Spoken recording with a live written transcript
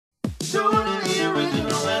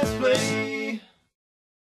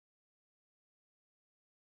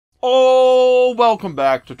Oh, welcome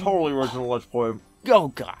back to Totally Original Let's Play. Oh,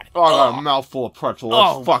 God. Oh, I got a mouthful of pretzel.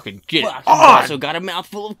 Let's fucking get fuck, it on. I've also got a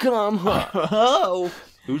mouthful of cum. Oh.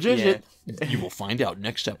 Whose is it? You will find out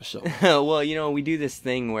next episode. Well, you know, we do this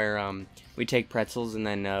thing where we take pretzels and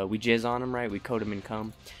then we jizz on them, right? We coat them in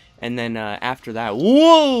cum. And then after that,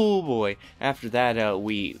 whoa, boy. After that,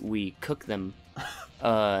 we cook them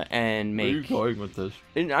and make... Where are you going with this?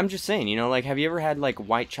 I'm just saying, you know, like, have you ever had, like,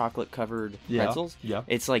 white chocolate-covered pretzels? Yeah.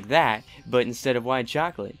 It's like that, but instead of white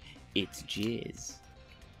chocolate, it's jizz.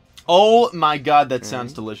 Oh my god, that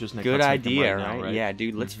sounds delicious, Nick. Good idea, right? Now, right? Yeah,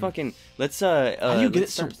 dude. Let's fucking How do you get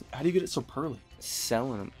it so pearly?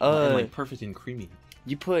 Selling them. And, like, perfect and creamy.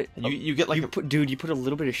 You put you get like you put a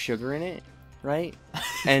little bit of sugar in it, right?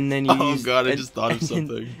 And then you oh use, god, I just thought of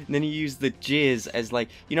something. And then you use the jizz as like,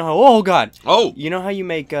 you know how, oh god. Oh. You know how you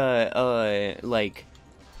make like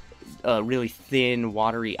really thin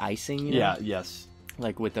watery icing, you know? Yeah, yes.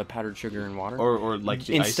 Like with the powdered sugar and water? Or like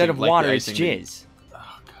the instead icing, of like water, it's jizz.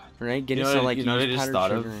 Oh god. Right? Get you it know so what, like you know what I use just powdered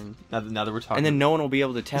thought of? sugar Now that we're talking. and then no one will be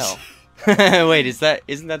able to tell. Wait,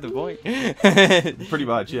 isn't that the point? Pretty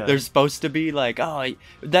much, yeah. They're supposed to be like, oh,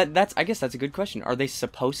 that's. I guess that's a good question. Are they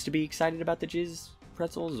supposed to be excited about the jizz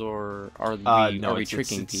pretzels, or are we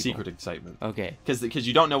tricking it's people? Secret excitement. Okay. Because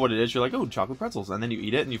you don't know what it is. You're like, oh, chocolate pretzels, and then you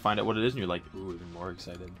eat it and you find out what it is, and you're like, ooh, even more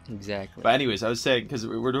excited. Exactly. But anyways, I was saying, because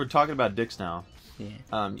we're talking about dicks now.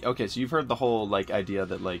 Yeah. Okay, so you've heard the whole like idea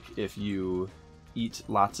that like if you eat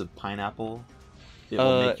lots of pineapple, it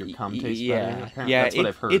will make your cum taste better. Yeah, that's what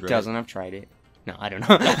I've heard. It right? doesn't. I've tried it. No, I don't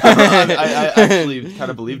know. I actually kind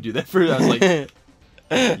of believed you there. I was like,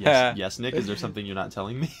 yes, Nick. Is there something you're not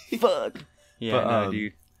telling me? Fuck. Yeah, but, no,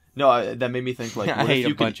 dude. No, that made me think like, what I if ate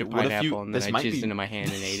you a bunch of pineapple and then I jizzed be... into my hand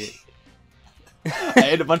and ate it.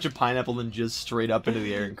 I ate a bunch of pineapple and just straight up into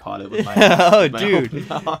the air and caught it with my oh, with my dude,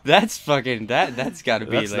 that's fucking that's got to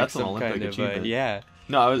be that's like an some Olympic kind of achievement. yeah.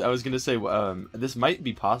 No, I was gonna say this might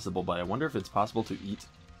be possible, but I wonder if it's possible to eat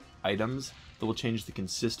items that will change the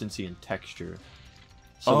consistency and texture.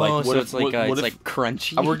 So like, what if it's like it's like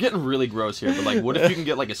crunchy. We're getting really gross here, but like, what if you can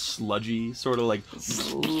get like a sludgy sort of like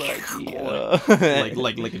sludgy,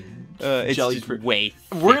 like a it's jelly? just way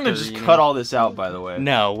thicker, We're gonna just cut all this out, by the way.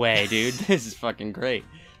 No way, dude. This is fucking great.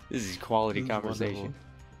 This is quality conversation.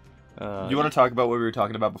 You want to talk about what we were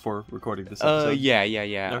talking about before recording this episode? Yeah.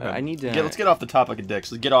 Okay. I need to. Let's get off the topic of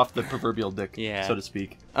dicks. Let's get off the proverbial dick, so to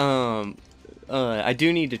speak. I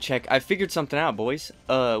do need to check. I figured something out, boys.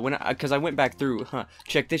 Because I went back through,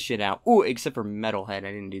 check this shit out. Ooh, except for Metalhead,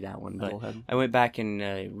 I didn't do that one. But Metalhead. I went back and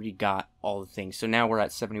re-got all the things. So now we're at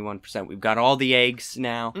 71%. We've got all the eggs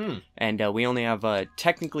now, and we only have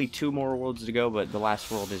technically 2 more worlds to go. But the last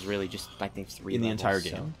world is really just, I think, 3 in the levels, entire so,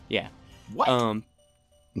 game. yeah. What?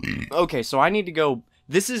 Okay, so I need to go.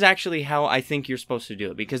 This is actually how I think you're supposed to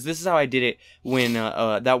do it, because this is how I did it when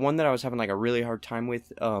that one that I was having like a really hard time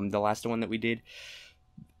with, the last one that we did.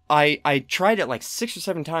 I tried it like 6 or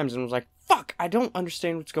 7 times and was like, fuck, I don't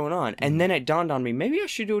understand what's going on. And then it dawned on me, maybe I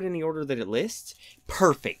should do it in the order that it lists.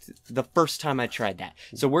 Perfect. The first time I tried that.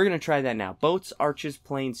 So we're going to try that now. Boats, arches,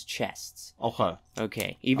 planes, chests.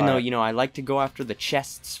 Okay. Even though, you know, I like to go after the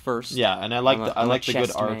chests first. Yeah, and I like the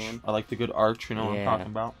good arch. Man. I like the good arch, you know what I'm talking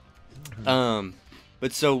about?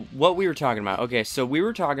 But so what we were talking about. Okay, so we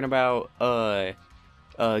were talking about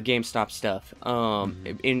GameStop stuff.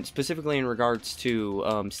 Specifically in regards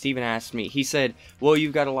to Steven asked me. He said, "Well,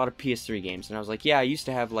 you've got a lot of PS3 games," and I was like, "Yeah, I used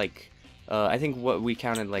to have like, I think what we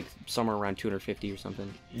counted like somewhere around 250 or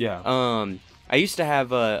something." Yeah. I used to have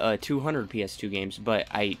 200 PS2 games, but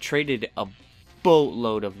I traded a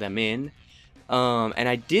boatload of them in, and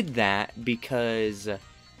I did that because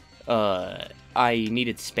I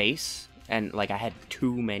needed space. And, like, I had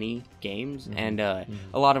too many games, and a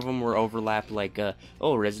lot of them were overlapped, like,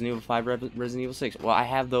 Resident Evil 5, Resident Evil 6. Well, I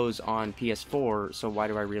have those on PS4, so why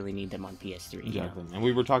do I really need them on PS3? Exactly. You know? And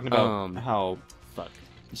we were talking about how fuck.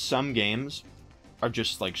 Some games are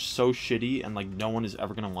just, like, so shitty, and, like, no one is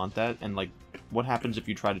ever going to want that, and, like, what happens if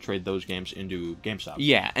you try to trade those games into GameStop?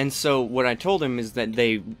 Yeah, and so what I told him is that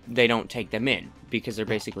they don't take them in, because they're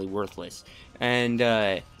basically worthless.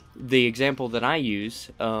 And, the example that I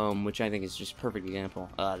use, which I think is just a perfect example,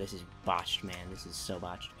 this is botched, man, this is so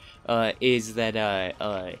botched, is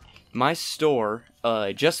that, my store,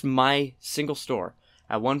 just my single store,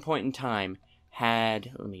 at one point in time,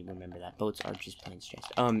 had, let me remember that, boats, arches, planes,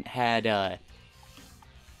 chests, had,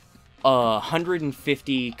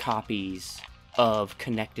 150 copies of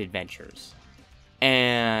KINECT Adventures.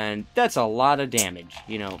 And that's a lot of damage,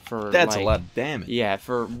 you know, for That's like, a lot of damage. Yeah,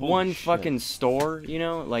 for one fucking store, you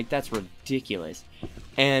know, like that's ridiculous.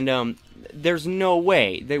 And there's no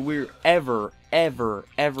way that we're ever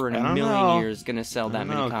in a million years gonna sell that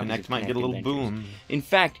many copies. KINECT might get a little boom. In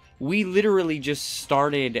fact, we literally just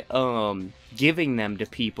started giving them to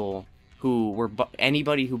people who were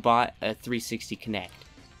anybody who bought a 360 KINECT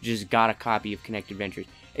just got a copy of KINECT Adventures.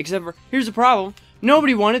 Except for, here's the problem,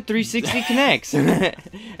 nobody wanted 360 KINECTs.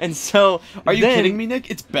 And so are you kidding me, Nick?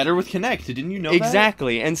 It's better with KINECT. Didn't you know that?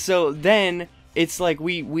 Exactly. And so then it's like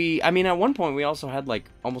I mean, at one point we also had like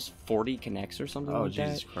almost 40 KINECTs or something like that. Oh,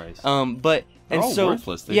 Jesus Christ. But they're and all so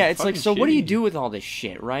worthless. yeah, it's like, so what do you do with all this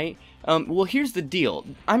shit, right? Well, here's the deal.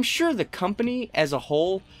 I'm sure the company as a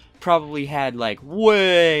whole probably had like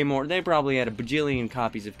way more. They probably had a bajillion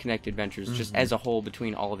copies of KINECT Adventures just as a whole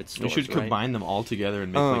between all of its stores. We should combine them all together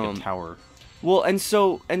and make like a tower. Well, and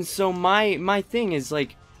so my thing is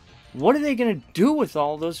like, what are they gonna do with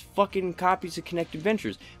all those fucking copies of KINECT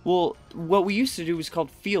Adventures? Well, what we used to do was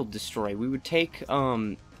called Field Destroy. We would take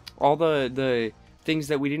all the things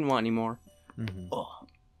that we didn't want anymore. Oh,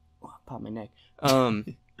 pop my neck.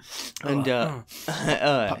 And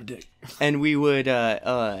and we would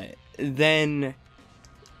then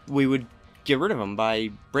we would get rid of them by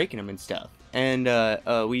breaking them and stuff. And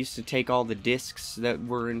we used to take all the discs that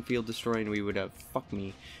were in Field Destroy, and we would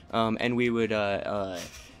and we would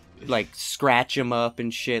like scratch them up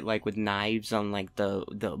and shit, like with knives on like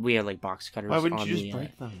the we had like box cutters. Why wouldn't on you just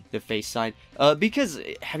break them? The face side. Because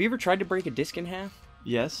have you ever tried to break a disc in half?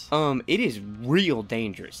 Yes. It is real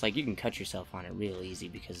dangerous. Like, you can cut yourself on it real easy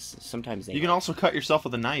because sometimes they... You can also cut yourself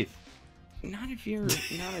with a knife. Not if you're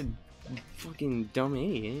not a fucking dumb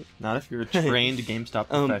idiot. Not if you're a trained GameStop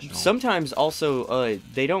professional. Sometimes also,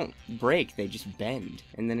 they don't break, they just bend.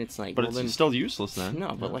 And then it's like... But well, it's still useless then.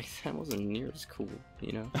 No, but like, that wasn't near as cool,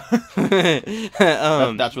 you know?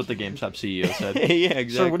 That's what the GameStop CEO said. Yeah,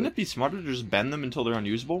 exactly. So wouldn't it be smarter to just bend them until they're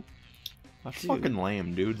unusable? That's fucking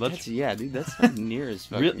lame, dude. Yeah, dude, that's not near as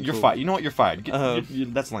fucking You're cool. fired. You know what? You're fired.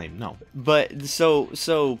 That's lame. No. But,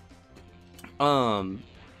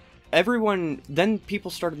 everyone, then people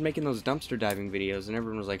started making those dumpster diving videos, and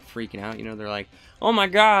everyone was, like, freaking out, you know? They're like, oh my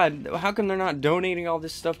god, how come they're not donating all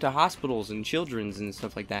this stuff to hospitals and children's and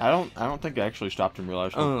stuff like that? I don't think I actually stopped and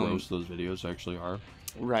realized how gross those videos actually are.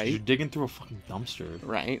 Right. You're digging through a fucking dumpster.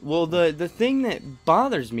 Right. Well, the thing that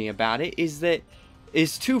bothers me about it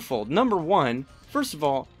is twofold. Number one, first of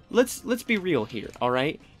all, let's be real here,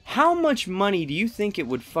 alright? How much money do you think it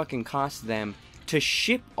would fucking cost them to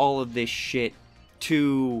ship all of this shit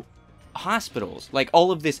to hospitals? Like, all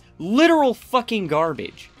of this literal fucking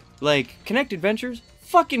garbage. Like, KINECT Adventures?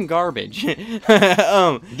 Fucking garbage. Dude,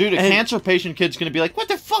 a cancer patient kid's gonna be like, what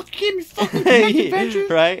the fuck, give me fucking KINECT Adventures?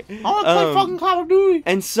 Right? I wanna play fucking Call of Duty.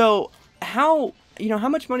 And so, how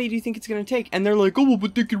much money do you think it's going to take? And they're like, oh, well,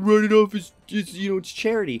 but they can write it off as, it's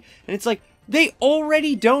charity. And it's like, they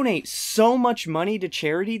already donate so much money to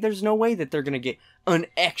charity, there's no way that they're going to get an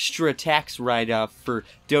extra tax write-off for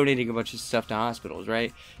donating a bunch of stuff to hospitals,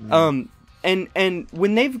 right? And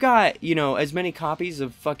when they've got, as many copies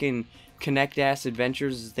of fucking KINECT-ass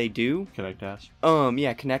Adventures as they do... KINECT-ass?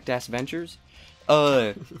 Yeah, KINECT-ass Adventures.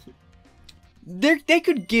 They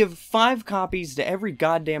could give 5 copies to every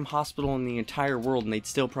goddamn hospital in the entire world, and they'd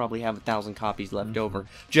still probably have 1,000 copies left over,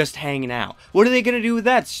 just hanging out. What are they gonna do with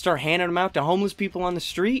that? Start handing them out to homeless people on the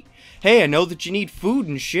street? Hey, I know that you need food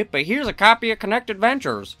and shit, but here's a copy of KINECT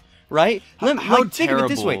Adventures, right? How think of it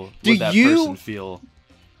this way. would that person feel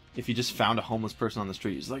if you just found a homeless person on the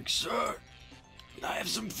street? He's like, sir, can I have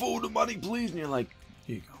some food and money, please? And you're like,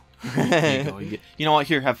 here you go. You know what?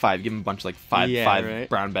 Here, have 5. Give him a bunch of like five right?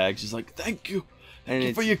 brown bags. He's like, thank you. Thank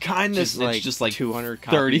you for your kindness. Just it's just like 200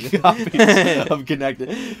 30 copies of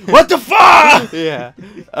KINECT. What the fuck? Yeah.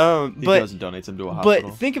 He doesn't donate them to a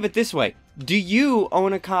hospital. But think of it this way. Do you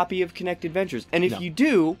own a copy of KINECT Adventures? And if you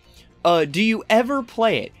do you ever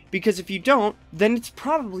play it? Because if you don't, then it's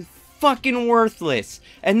probably fucking worthless.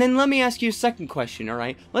 And then let me ask you a second question,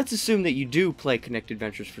 alright? Let's assume that you do play KINECT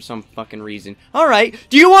Adventures for some fucking reason. Alright,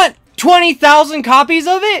 do you want 20,000 copies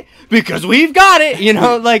of it? Because we've got it,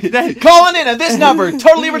 like that. Call on in at this number,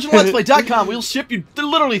 totallyoriginalletsplay.com. We'll ship you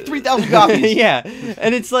literally 3,000 copies. Yeah,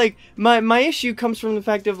 and it's like, my issue comes from the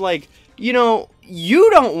fact of like, you don't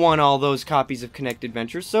want all those copies of KINECT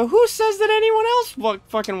Adventures, so who says that anyone else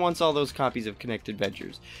fucking wants all those copies of KINECT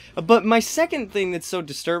Adventures? But my second thing that's so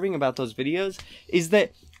disturbing about those videos is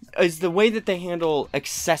the way that they handle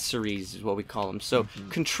accessories, is what we call them. So,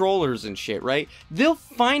 controllers and shit, right? They'll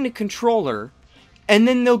find a controller, and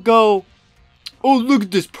then they'll go, oh, look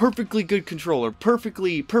at this perfectly good controller.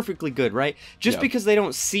 Perfectly good, right? Just because they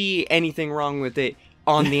don't see anything wrong with it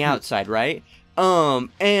on the outside, right?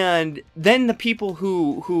 And then the people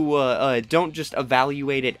who don't just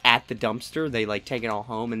evaluate it at the dumpster, they like take it all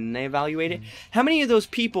home and they evaluate it. How many of those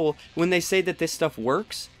people, when they say that this stuff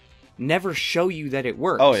works, never show you that it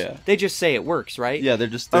works? Oh yeah, they just say it works, right? Yeah, they're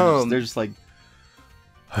just like,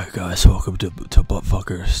 hey guys, welcome to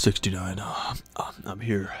Buttfucker 69. I'm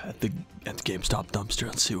here at the GameStop dumpster.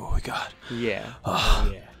 Let's see what we got. Yeah.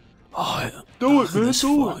 Oh, do it, man,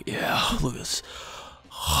 do it. Yeah, look at this.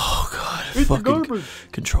 Oh god, fucking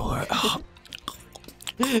controller.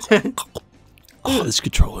 Oh, this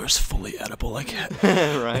controller is fully edible. I can't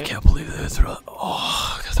believe they throw it.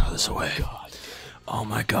 Oh, I gotta throw this away. Oh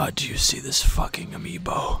my god, do you see this fucking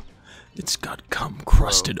amiibo? It's got cum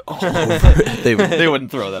crusted all over it. they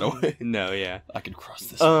wouldn't throw that away. No, yeah. I can cross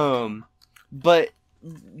this. But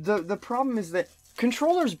the problem is that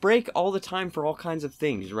controllers break all the time for all kinds of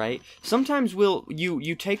things, right? Sometimes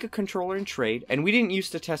you take a controller and trade, and we didn't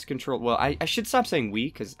used to test control. Well, I should stop saying we,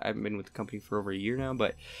 because I've been with the company for over a year now,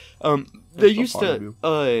 but they used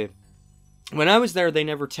to when I was there, we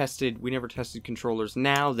never tested controllers.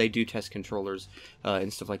 Now they do test controllers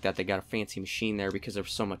and stuff like that. They got a fancy machine there because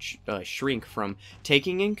there's so much shrink from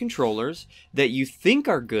taking in controllers that you think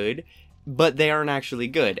are good, but they aren't actually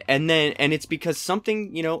good. And it's because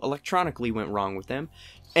something, electronically went wrong with them.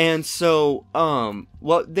 And so,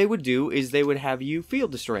 what they would do is they would have you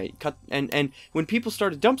field destroy it. And when people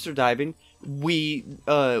started dumpster diving,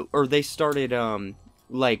 they started,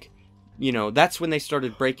 that's when they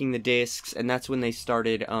started breaking the discs, and that's when they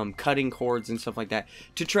started cutting cords and stuff like that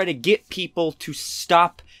to try to get people to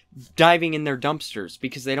stop diving in their dumpsters,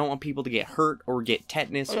 because they don't want people to get hurt or get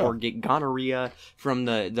tetanus or get gonorrhea from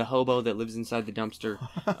the hobo that lives inside the dumpster,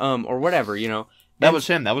 or whatever, That was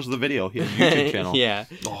him. That was the video. He had a YouTube channel. Yeah.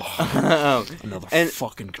 Another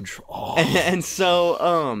fucking control. Oh. And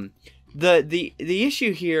so, the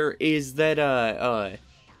issue here is that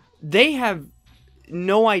they have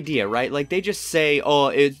no idea, right? Like, they just say, oh,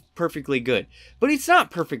 it's perfectly good. But it's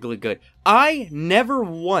not perfectly good. I never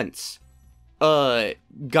once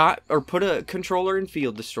got or put a controller in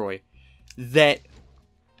field destroy that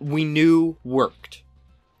we knew worked.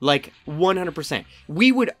 Like, 100%.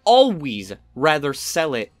 We would always rather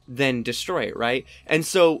sell it than destroy it, right? And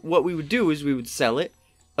so what we would do is we would sell it,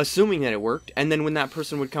 assuming that it worked, and then when that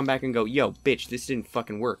person would come back and go, yo, bitch, this didn't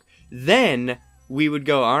fucking work, then we would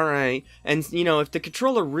go, alright, and, if the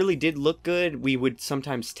controller really did look good, we would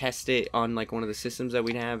sometimes test it on, like, one of the systems that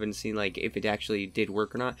we'd have and see, like, if it actually did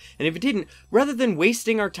work or not. And if it didn't, rather than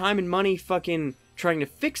wasting our time and money fucking trying to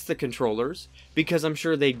fix the controllers, because I'm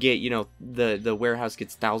sure they'd get, the warehouse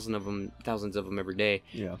gets thousands of them every day.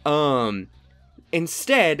 Yeah.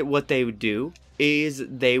 Instead, what they would do is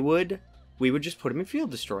we would just put them in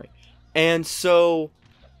field destroy. And so,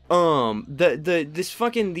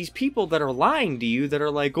 these people that are lying to you, that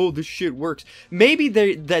are like, oh, this shit works. Maybe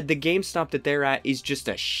the GameStop that they're at is just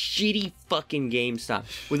a shitty fucking GameStop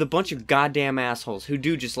with a bunch of goddamn assholes who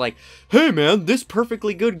do just like, hey man, this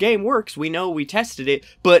perfectly good game works. We know, we tested it,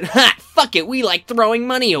 but fuck it, we like throwing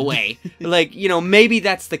money away. Like, maybe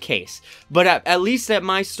that's the case. But at least at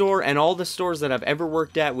my store and all the stores that I've ever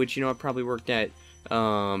worked at, which, I've probably worked at,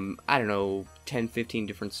 I don't know, 10, 15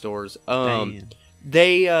 different stores.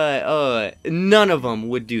 They, none of them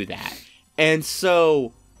would do that. And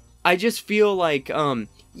so, I just feel like,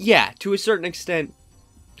 yeah, to a certain extent,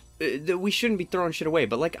 we shouldn't be throwing shit away.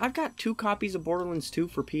 But, like, I've got 2 copies of Borderlands 2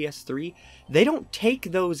 for PS3. They don't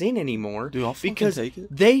take those in anymore. Dude, I'll fucking because take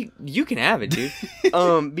it. You can have it, dude.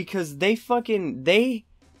 Because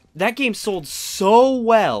that game sold so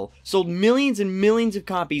well, sold millions and millions of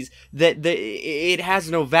copies, that it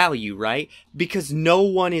has no value, right? Because no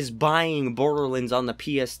one is buying Borderlands on the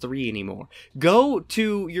PS3 anymore. Go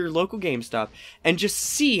to your local GameStop and just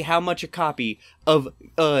see how much a copy of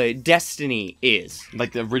Destiny is.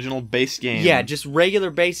 Like the original base game. Yeah, just regular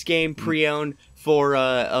base game pre-owned for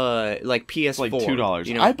like PS4. Like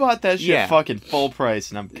 $2. I bought that shit fucking full price,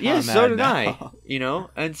 and I'm kind of mad so did now. I.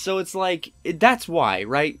 And so it's like, that's why,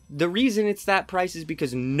 right? The reason it's that price is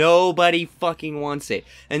because nobody fucking wants it.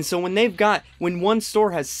 And so when one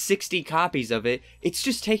store has 60 copies of it, it's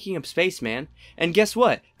just taking up space, man. And guess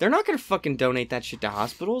what? They're not gonna fucking donate that shit to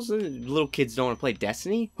hospitals. Little kids don't want to play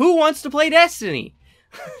Destiny. Who wants to play Destiny?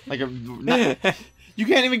 You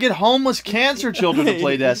can't even get homeless cancer children to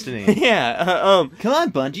play Destiny. Yeah. Come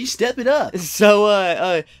on, Bungie, step it up.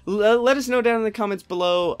 So, let us know down in the comments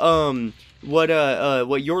below, what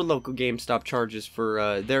your local GameStop charges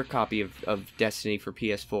for their copy of Destiny for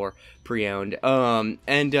PS4 pre-owned.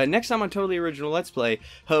 And next time on Totally Original Let's Play,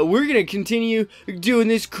 we're gonna continue doing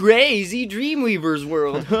this crazy Dreamweaver's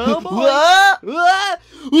world. Oh boy!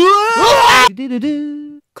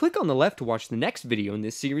 Click on the left to watch the next video in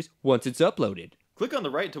this series once it's uploaded. Click on the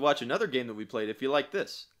right to watch another game that we played if you like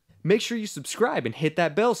this. Make sure you subscribe and hit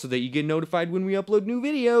that bell so that you get notified when we upload new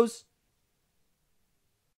videos.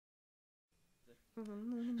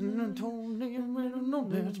 And I told you,